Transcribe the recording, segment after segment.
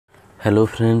Hello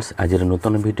friends, आज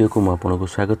नूतन video को मुझे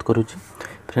स्वागत करुच्ची।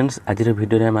 फ्रेंड्स, आज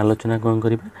वीडियो आम आलोचना कौन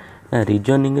करवा ना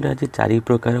रिजनिंग आज 4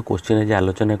 प्रकार क्वेश्चन आज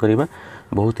आलोचना करवा।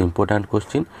 बहुत इंपोर्टाट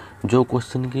क्वेश्चन जो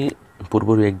क्वेश्चन की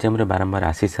पूर्व एग्जाम रे बारंबार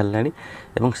आसी सारा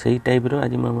और से टाइप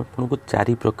आज आपको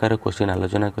 4 प्रकार क्वेश्चन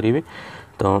आलोचना करी।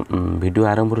 तो वीडियो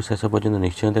आरंभ शेष पर्यंत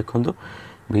निश्चय देखूँ।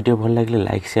 वीडियो भल लगे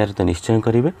लाइक शेयर तो निश्चय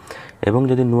करेंगे और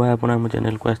जदि नुआ आप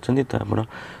चैनल को आछंती तो आप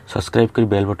सब्सक्राइब कर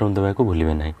बेल बटन दबा को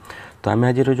भूलिए ना। तो आम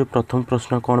आज जो प्रथम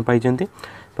प्रश्न कौन पाई,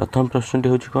 प्रथम प्रश्नटी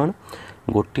हूँ कौन,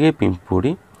 गोटे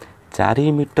पिंपुड़ी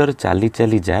 4 मीटर चली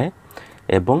चली जाए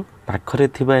एवं पाखरे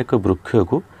थिबा एक वृक्ष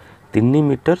को 3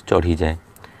 मीटर चढ़ी जाए,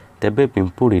 तेबे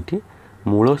पिंपुड़ीटी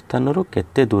मूल स्थान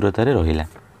केते दूरतार रहिला।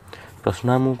 प्रश्न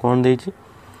आमको कौन देछि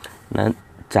ना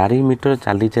 4 मीटर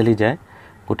चली चली जाए,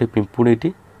 गोटे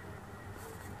पिंपुड़ीटी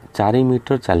 4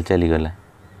 मीटर चली चली गला,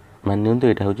 मान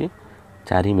यहाँ हूँ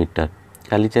 4 मीटर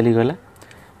चली चली गला।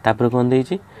 तापर कौन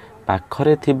देछि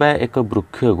पाखरे थिबा एक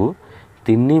वृक्ष को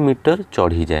 3 मीटर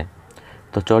चढ़ी जाए।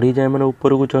 तो चढ़ी जाए मैंने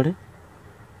ऊपर को चढ़े,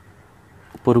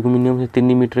 ऊपर को मिनिमम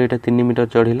 3 मीटर, यहाँ 3 मीटर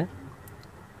चढ़ला।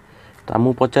 तो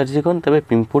आमको पचार कौन, तबे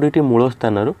पिंपुड़ीटी मूल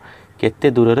स्थान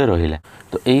केते दूर रहिला।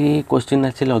 तो यही क्वेश्चन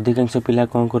आक्चुअली अधिकांश पिला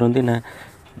कौन करती ना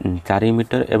 4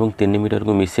 मीटर एवं 3 मीटर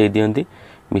को मिसई दियंती,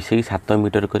 मिसई 7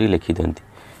 मीटर कर लिखि दियंती।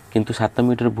 किंतु 7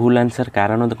 मीटर भूल आंसर।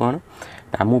 कारण कौन,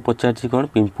 आमको पचार कौन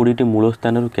पिंपुड़ीटी मूल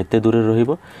स्थान केते दूर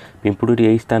रहिबो। पिंपुड़ीटी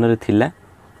यही स्थान रे थिला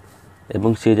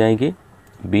एवं सी जाइए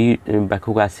बी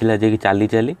पाखक आसला जे चली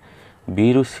चली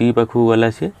बी रु सी पाखक गला,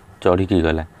 सी चढ़ी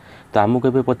गला। तो आमको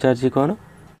ए पचार कौन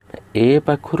ए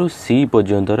पाखु सी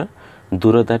पर्यंतर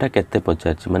दूरताटा केते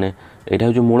पचार, माने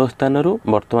यहाँ हूँ मूल स्थान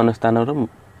वर्तमान स्थान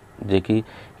जे कि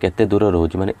केते दूर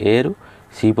रोचे, माने ए रु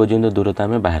सी पर्यंत दूरता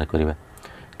आम बाहर करवा।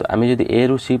 तो आम जदि ए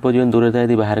रु सी पर्यंत दूरता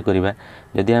यदि बाहर करवा,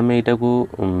 जदि आम यहाँ को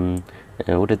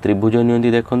गोटे त्रिभुज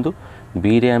नि देखूँ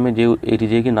बी रे आम जो ये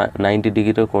 90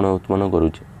 डिग्री कोण उत्पन्न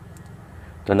करुचे।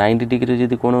 तो 90 डिग्री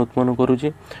जदि कोण उत्पन्न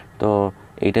करुचे, तो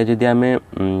यहाँ जदि आम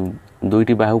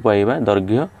दुईटी बाहु पाइबा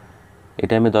दैर्घ्य, यहाँ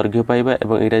आम दैर्घ्य पाइबा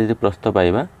और यहाँ जदि प्रस्थ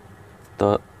पाइबा,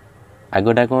 तो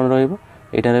आगटा कौन रहिबो,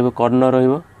 यहाँ रहिबो कर्ण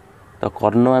रहिबो। तो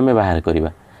कर्ण आम बाहर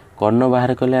करवा, कर्ण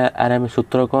बाहर कले आर आम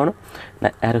सूत्र कौन ना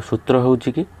यार सूत्र हूँ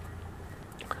कि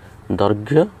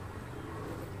दैर्घ्यर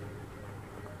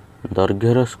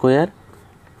square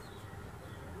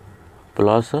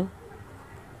plus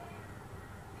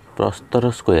प्रस्तर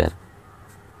square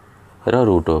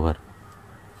root over,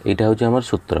 यहाँ हूँ आम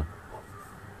सूत्र।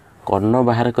 कर्ण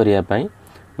बाहर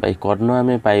करने कर्ण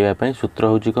आम पाइबापी सूत्र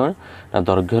हूँ कौन ना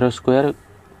दैर्घ्यर square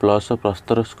plus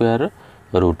प्रस्तर square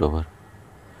root over.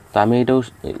 तो आम यहाँ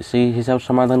से हिसाब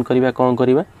समाधान करवा कौन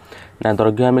करवा ना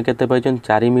दैर्घ्य आम के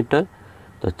 4 मीटर,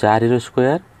 तो 4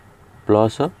 स्क्वायर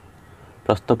प्लस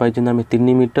प्रस्थ पाई आम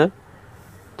 3 मीटर,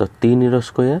 तो 3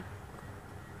 स्क्वायर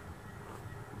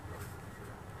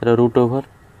रूट ओवर।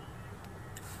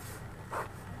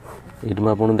 ये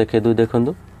मुझे देखे दूँ,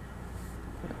 देखूँ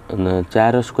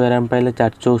 4 स्क्वायर आम पाइले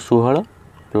 4 चौ 16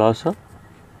 प्लस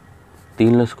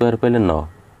 3 स्क्वायर पाइले 9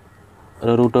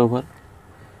 रूट ओवर।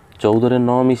 14 रे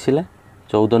 9 मिसिला,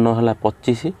 14 9 है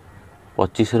 25,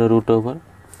 25 रूट ओवर।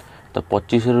 तो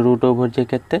 25 रूट ओवर जे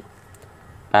केते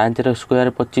 5 स्क्वायर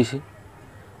 25,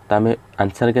 तो आम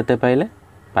आंसर केते पाइले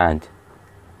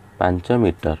 5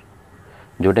 मीटर,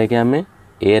 जोटा कि आम ए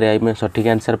रे आम सठिक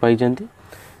आंसर पाई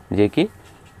जे कि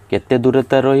केते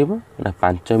दूरता रहिबो ना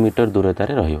 5 मीटर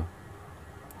दूरतार रहिबो।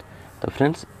 तो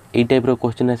फ्रेंड्स, यही टाइप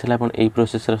क्वेश्चन आसला आप यही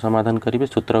प्रोसेस समाधान करेंगे।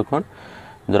 सूत्र कौन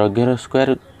दैर्घ्यर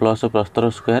square plus प्रस्तर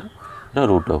square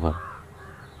root over,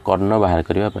 कर्ण बाहर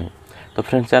करने। तो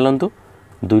फ्रेंड्स चलतु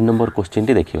 2 नंबर क्वेश्चन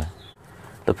टी देखा।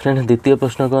 तो फ्रेंड्स द्वितीय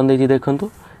प्रश्न कौन देखिए देखूँ,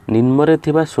 निम्न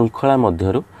थिबा श्रृंखला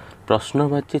मध्यरु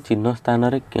प्रश्नवाची चिन्ह स्थान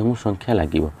रे केउं संख्या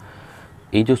लागिबो।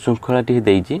 ये जो श्रृंखलाटी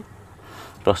देइछि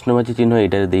प्रश्नवाची चिन्ह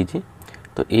यहाँ देइछि,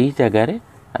 तो यही जगार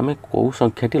आम कौ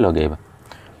संख्याटी लगेगा।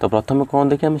 तो प्रथम कौन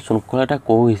देखिए आम श्रृंखलाटा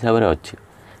कौ हिसाब से अच्छी,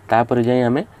 तापर जाई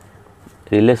आम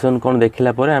रिलेसन कौन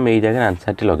देखला पर आम यही जगह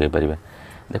आंसर टी लगे पारिबा।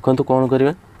 देखो कौन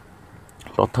करवा,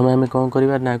 प्रथम आम कौन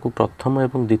करवा ना को प्रथम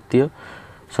एवं द्वितीय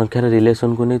संख्यार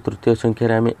रिलेसन को नहीं तृतीय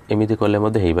संख्यार आम एमती कले हो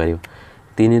पार।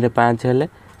 3 रे 5 हेले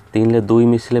 3 रे 2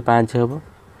 मिसिले 5 हम,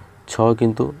 6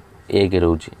 किंतु 1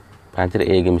 रोचे, 5 रे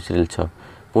 1 मिसिले 6,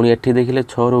 पुणी एठी देखिले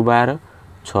 6 रु 12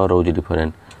 6 रोज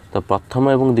डिफरेंट। तो प्रथम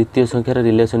एवं द्वितीय संख्यार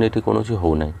रिलेसन ये कौन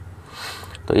होना।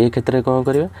 तो ये क्षेत्र में कौन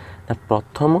करवा ना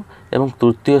प्रथम एवं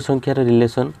तृतीय संख्यार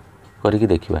रिलेसन करके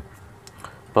देखा।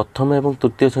 प्रथम एवं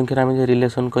तृतीय संख्यार आम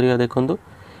रिलेसन करवा देखूँ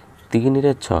 3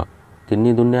 रे 6,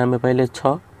 3 दूने आम पाइले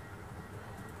 6,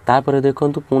 तापर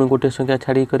देखूँ पुणी गोटे संख्या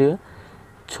छाड़ी करवा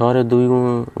 6 रे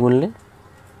 2 गुणले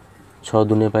 6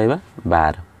 दूने पाइबा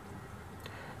 12,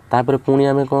 तापर पुणी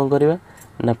आम कौन करवा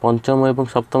ना पंचम एवं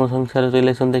सप्तम संख्यार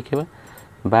रिलेसन देखा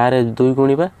 12 2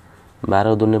 गुणा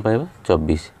 12 दूने पाइबा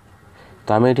 24।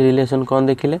 तो आम ये रिलेसन कौन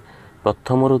देखिले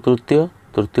प्रथम रु तृतीय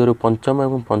तृतीय रु पंचम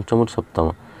और पंचम रु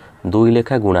सप्तम 2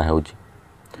 लेखा गुणा हो।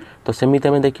 तो सेमिति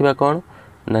आम देखा कौन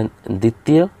ना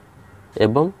द्वितीय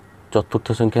एवं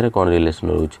चतुर्थ संख्यार कौन रिलेसन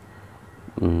रोच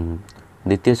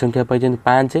द्वितीय संख्या पाई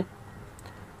 5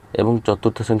 एवं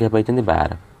चतुर्थ संख्या पाई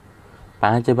 12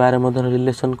 5 12 मध्य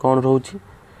रिलेसन कौन रोच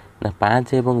ना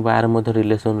 5 एवं 12 मध्य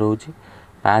रिलेसन रोच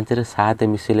 5 रे 7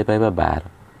 मिसेले पाइबा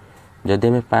 12 जदि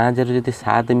आम 5 रे जदि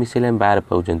 7 मिसेले 12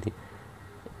 पाउछंती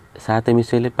 7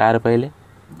 मिसेले 12 पाइले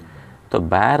तो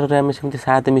 12 रे आम सेमती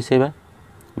 7 मिसेबा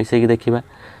मिसेकी देखिबा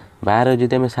 12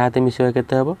 जदि आम 7 मिसेबा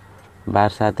केते हबो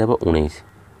 12 7 हबो 19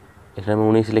 एटा आम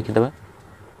 19 लिखिदेबा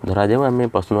धरा जाऊ आम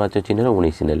प्रश्नवाचक चिन्ह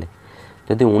 19 नेले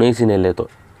जदि 19 नेले तो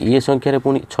ये संख्यार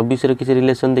पुणी 26 रे किसी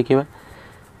रिलेसन देखिबा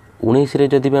 19 रे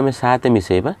जदि आम 7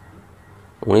 मिसेबा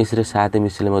 19 रे 7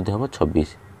 मिसले मध्य हम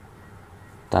 26।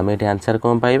 तो आम ये आंसर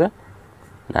कौन पाइबा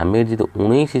आम जी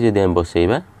 19 जदि आम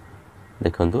बसैबा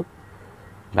देखु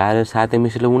 12 रे 7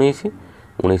 मिसले 19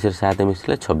 19 रे 7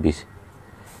 मिसले 26।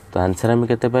 तो आंसर आम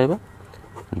केते पाइबा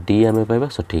डी आम पाइबा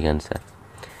सठिक आंसर।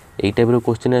 यही टाइप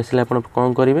क्वेश्चन आसिले आप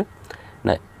कौन करेंगे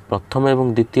ना प्रथम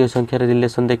एवं द्वितीय संख्यार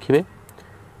रिलेसन देखिए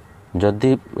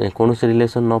जदि कौन से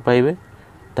रिलेसन न पाइबे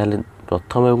ताले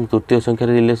प्रथम एवं तृतीय संख्यार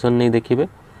रिलेसन नहीं देखिए।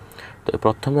 तो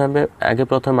प्रथम आम आगे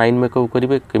प्रथम माइंड मेकअप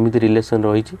करेंगे केमी रिलेसन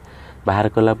रही बाहर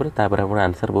कलापर आप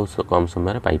आंसर बहुत कम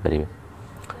समय पाइपर।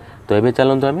 तो ये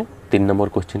चलते आम 3 नंबर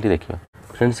क्वेश्चन टी देखा।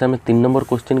 फ्रेंड्स आम 3 नंबर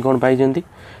क्वेश्चन कौन पाई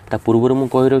पूर्व मुझे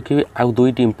कही रखी आउ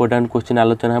 2टी इंपोर्टाट क्वेश्चन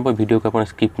आलोचना हम वीडियो को आप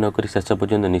स्किप न कर शेष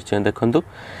पर्यंत निश्चय देखूँ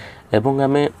एवं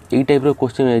आम यही टाइप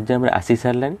क्वेश्चन एग्जाम आसी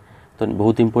सारा तो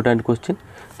बहुत इंपोर्टाट क्वेश्चन।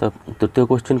 तो तृतीय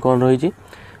क्वेश्चन कौन रही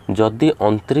जदि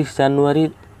 29 जनवरी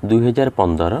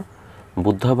 2015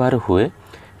 बुधवार हुए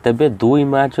तेबे 2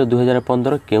 मार्च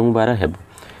 2015 केउं बार हेब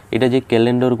यहाँ जे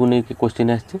कैलेंडर को लेकिन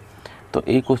क्वेश्चन आसी। तो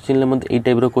ये क्वेश्चन मतलब यही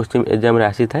टाइप क्वेश्चन एग्जाम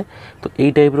आसी था। तो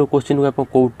यही टाइप क्वेश्चन को आप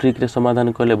कौ ट्रिक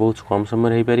समाधान कले बहुत कम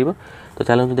समय हो पार। तो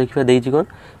चलते देखा देती कौन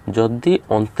जदि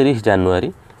 29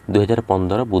 जनवरी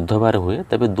 2015 बुधवार हुए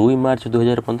तेबे 2 मार्च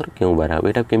 2015 केउं बार हे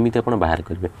यहाँ केमी आप बाहर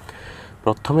करेंगे।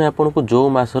 प्रथम आपन को जो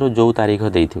मासर जो तारीख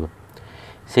देथिबो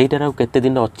सेटार केते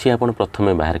दिन अच्छी आप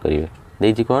प्रथम बाहर करेंगे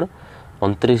देती कौन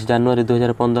 29 जनवरी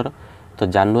 2015। तो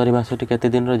जनवरी मसटी केते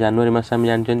दिन जनवरी मास आम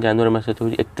जानते जनवरी मास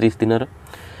हूँ 31 दिन।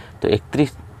 तो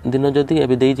 31 दिन जदि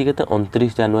एवं देती के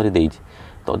 29 जनवरी देती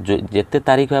तो जिते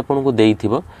तारीख आपन को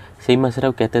देथिबो सेई मासर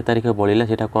केते तारीख बळिला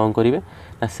सेटा कौन करेंगे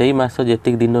ना सेई मास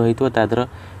जेतिक दिन होइथिबो तादर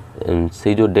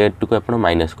से जो डेट को आप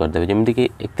माइनस करदे जमीक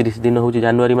 31 दिन हूँ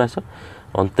जनवरी मास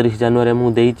 29 जनवरी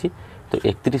मुझे देती। तो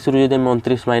 31 रु जब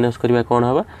 29 माइनस करवा कौन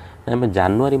हम आम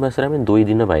जनवरी मसरे आम 2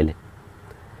 दिन पाइले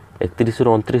 31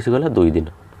 रु 29 गला 2 दिन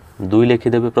 2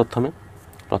 लिखिदेवे प्रथम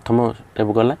स्टेप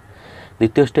गला।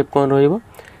 द्वितीय स्टेप कौन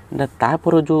रहा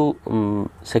तापर जो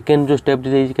सेकेंड जो स्टेप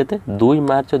के 2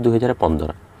 मार्च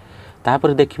 2015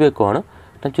 तापर देखिए कौन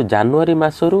ना जो जनवरी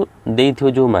मसरू दे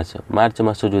जो मास मार्च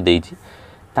मस जो देती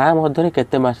ता मध्य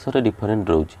केते मासर डिफरेंट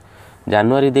रोच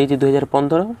जनवरी देती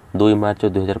 2015 2 मार्च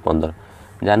 2015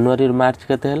 जनवरी मार्च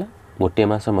केते गोटे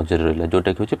मास मझे रहा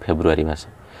जोटा कि फेब्रुआरी मास।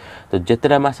 तो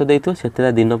जितेटा मास देते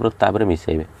से दिन तापर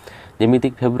मिसेबे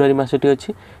जमीक फेब्रुआरी मासटी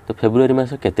अच्छी तो फेब्रुआरी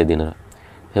मास केते दिन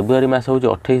फेब्रुआरी मास हूँ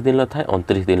 28 दिन थाए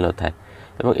 29 दिन थाए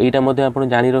और यहाँ आप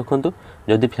जाणी रखुँ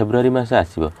जदि फेब्रुआरी मास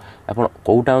आसो आप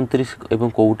कौटा 29 और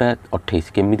कौटा 28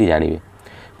 केमी जानवे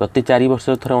प्रति 4 वर्ष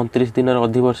थोड़ा 29 दिन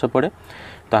अधि वर्ष पड़े।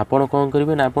 तो आपड़ कौन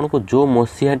करेंगे ना आपन को जो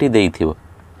मसीहाटी देथिबो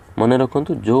मन रखुँ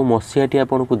जो मसीहाटी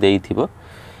आपन को देथिबो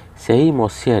सही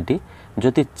मसीहाटी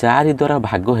जदि 4 द्वारा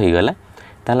भाग हो गला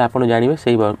ताले आपन जानवे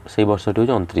से वर्षटी हूँ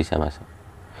 29 मास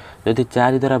जदि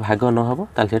 4 द्वारा भाग न हो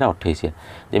ताले सेटा 28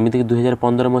 जमीक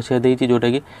 2015 मसीहा देती जोटा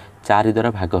कि 4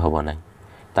 द्वारा भाग हम ना।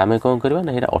 तो आम कौन करवा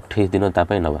ना 28 दिन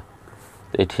तापाई नवा।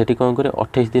 तो ये कौन कर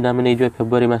 28 दिन आम नहीं जाए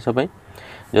फेब्रुआरी मसपाई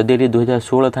जदि ये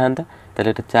 2016 था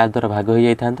 4 द्वारा भाग हो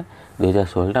जाता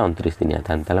 2016 29 दिन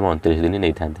था 29 दिन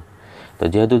नहीं था। तो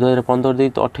जेहेतु 2015 दे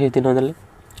तो 28 दिन देले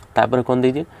तापर कौन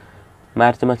दे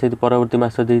मार्च मास परवर्ती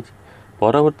मास देती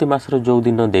परवर्ती मासर जो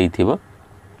दिन देथिबो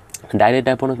डायरेक्ट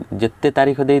आपन जिते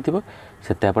तारीख देथिबो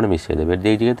सेते आपन मिसे देबे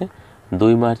देती के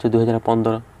 2 मार्च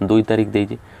 2015 2 तारीख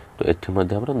देती। तो एठी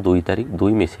मध्ये आपन 2 तारीख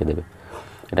 2 मिसे देबे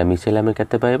एटा मिसेले आम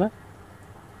केते पाइबा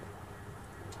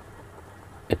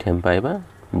एठी हम पाइबा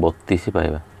 32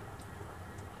 पाइबा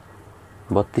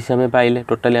 32 आम पाइले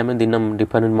टोटाली आम दिन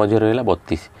डिफरेंट मझे रहा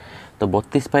 32। तो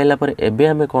 32 पाइला पर एबे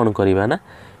आम कौन करवा ना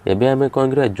एबे आम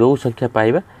कौन करवा जो संख्या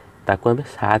पाइबा ताको आम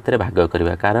 7 रे भाग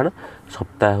करवा कारण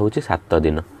सप्ताह हूँ 7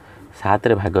 दिन सात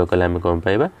रे भाग कले आम कौन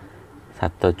पाइबा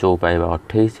 7 चौ पाइबा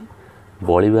 28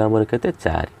 बड़ा आमर के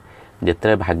 4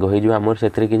 जिते भाग हो आमर से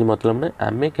किसी मतलब ना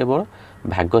आम केवल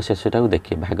भाग शेषटा को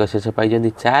देखिए भाग शेष पाई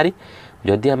 4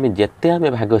 जदि आम जिते आम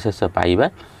भाग शेष पाइबा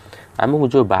आमको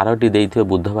जो 12टी देइथिबे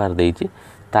बुधवार देइछि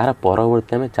तार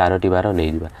परवर्ती आम 4टी बार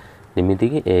नहीं जावा जमीती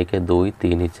कि 1 2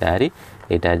 3 4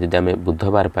 यहाँ जब आम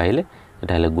बुधवार पाइले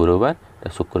यहाँ गुरुवार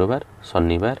शुक्रवार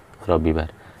शनिवार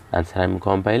रविवार आंसर आम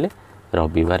कौन पाइले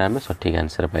रविवार आम सठिक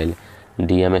आंसर पाइले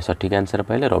डी आम सठिक आंसर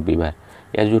पाइले रविवार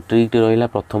या जो ट्रिक रहा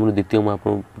प्रथम द्वितीय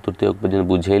मुझे तृतीय पर्यटन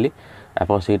बुझेली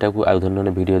आप आउ धन्य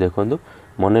वीडियो देखूँ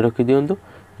मन रखी दिंतु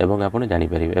एवं आप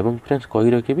जानीपर एवं फ्रेंड्स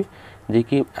कही रखी जे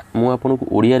कि मुझे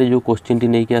ओडिया जो क्वेश्चन टी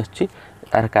नहीं आसुच्ची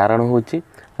तार कारण हूँ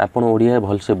आपड़ ओडिया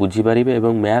भलसे बुझीपारे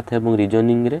और मैथ और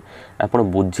रिजनिंग रे आप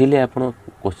बुझिले आप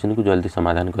क्वेश्चन को जल्दी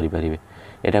समाधान करेंगे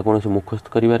यहाँ कौन मुखस्त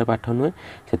कर पाठ नुहे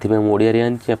से ओडिया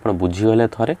आनी आप बुझीगले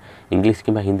थे इंग्लिश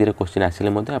कि हिंदी रे क्वेश्चन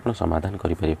आसिले आप समाधान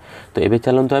करेंगे। तो ये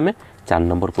चलते आम 4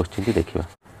 नंबर क्वेश्चन टी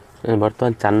देखा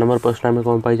बर्तमान 4 नंबर प्रश्न आम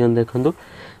कौन पाई देखूँ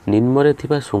निम्न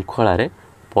श्रृंखला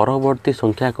परवर्ती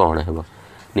संख्या कौन है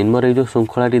निम्न जो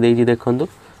श्रृंखलाटी देखूँ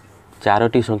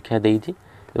 4टी संख्या देती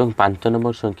 5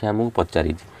 नंबर संख्या आमको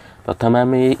पचारि प्रथम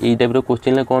आम यही टाइप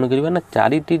क्वेश्चन कौन करवा ना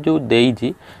 4टी जो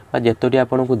देती जितोटी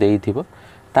आपन को देइथिबो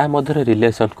ता मध्य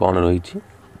रिलेशन कौन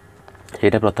रही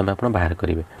प्रथम आप बाहर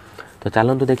करेंगे। तो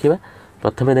चलतु देखा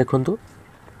प्रथम देखूँ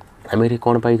आम ये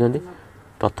कौन पाई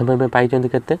प्रथम आम पाई के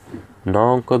 9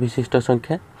 अंक विशिष्ट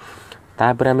संख्या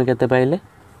तापर आम के पाइले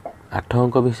 8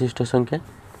 अंक विशिष्ट संख्या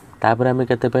तापर आम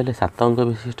के पाइले 7 अंक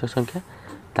विशिष्ट संख्या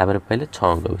तापर पाइले 6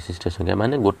 अंक विशिष्ट संख्या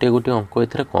माने गोटे गोटे अंक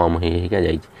एथरे कम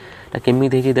होगा केमी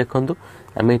देखूँ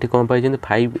आम ये कौन पाई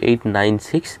 5 8 9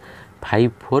 6 5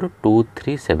 4 2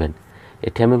 3 7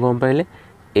 ये आम कौन पाइले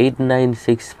 8 9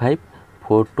 6 5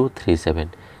 4 2 3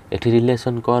 7 ये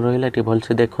रिलेशन कौन रहा ये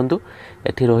भलसे देखूँ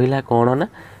ये रहा कौन ना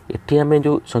ये आम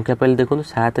जो संख्या पाइले देखूँ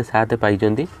 7 7 पाई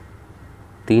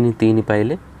 3 3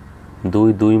 पाइले 2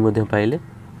 2 पाइले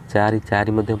 4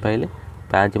 4 पाइले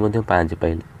 5 5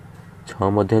 पाइले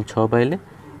 6 6 पाइले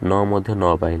 9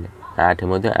 9 पाइले 8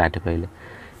 8 पाइले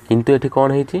किंतु ये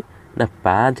कौन है ना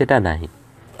 5टा ना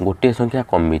गोटे संख्या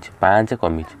कमी 5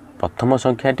 कमी प्रथम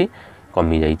संख्याटी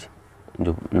कमी जा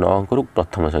जो 9 अंक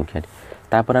प्रथम संख्याटी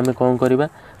तापर आम कौन करवा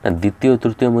ना द्वितीय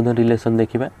तृतीय रिलेशन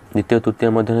देखा द्वितीय तृतीय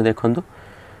मध्य देखूँ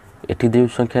ये जो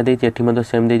संख्या देती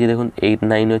सेम दे देखो 8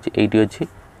 9 अच्छी 8 अच्छी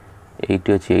 8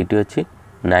 अच्छी 8 अच्छी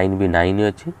 9 भी 9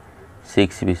 अच्छी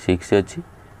 6 भी 6 अच्छी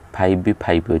 5 भी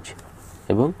 5 अच्छी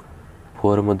एवं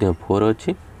 4 4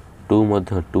 अच्छी 2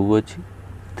 2 अच्छी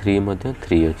 3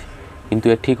 3 अच्छी किंतु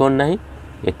एठी कौन ना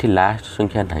ये लास्ट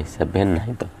संख्या ना 7 ना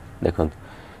तो देखो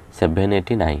 7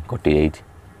 ये ना कटि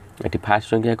जाइए फास्ट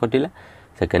संख्या कटिला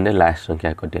सेकेंड लास्ट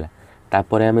संख्या कटिला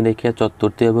तापर आम देखिए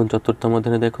तृतीय और चतुर्थ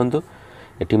मध्य देखूँ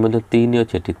ये 3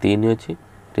 अच्छी ये 3 अच्छी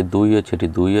ये 2 अच्छी ये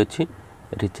 2 अच्छी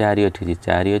ये 4 अच्छी ये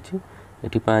 4 अच्छी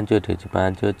ये 5 अच्छी ये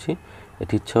 5 अच्छी ये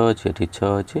 6 अच्छी ये 6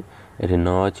 अच्छी ये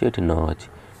 9 अच्छी ये 9 अच्छी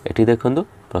ये देखूँ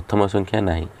प्रथम संख्या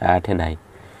ना 8 ना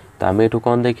तो आम यू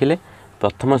कौन देखिले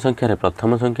प्रथम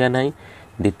संख्या ना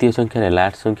द्वितीय संख्यार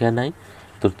लास्ट संख्या ना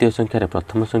तृतीय संख्यार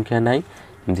प्रथम संख्या ना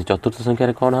चतुर्थ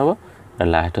संख्यार कौन हम ना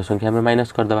लास्ट संख्या आम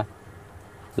माइनस करदे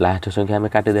लास्ट संख्या आम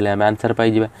काटिदेले आम आंसर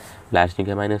पाइबा लास्ट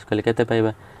संख्या माइनस कले केते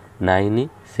पाइबा 9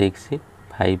 6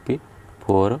 5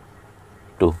 4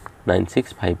 2 9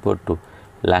 6 5 4 2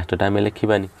 लास्टटा आम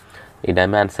लिखबानी यहाँ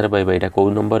आम आंसर पाइबा यहाँ कौ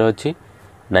नंबर अच्छी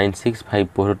 9 6 5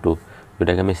 4 2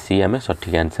 जोटा कि आम सी आम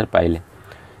सठिक आंसर पाइले।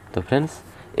 तो फ्रेंड्स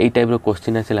यही टाइप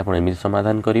क्वेश्चन आसे आपड़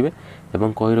समाधान करेंगे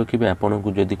और कही रखिए आपन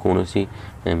को जदि कौन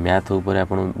मैथ उपर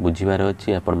आप बुझार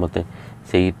अच्छी आप मत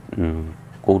से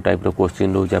कौ टाइप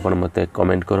क्वेश्चन रोचे आप मत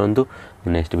कमेंट करूँ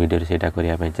नेक्स्ट वीडियो से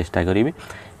करने चेष्टा करी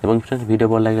और फ्रेंड्स वीडियो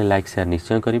भल लगे लाइक शेयर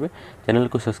निश्चय करेंगे चैनल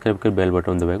को सब्सक्राइब कर बेल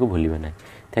बटन देवाक भूलें ना।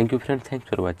 Thank you friends thanks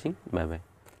for watching bye bye.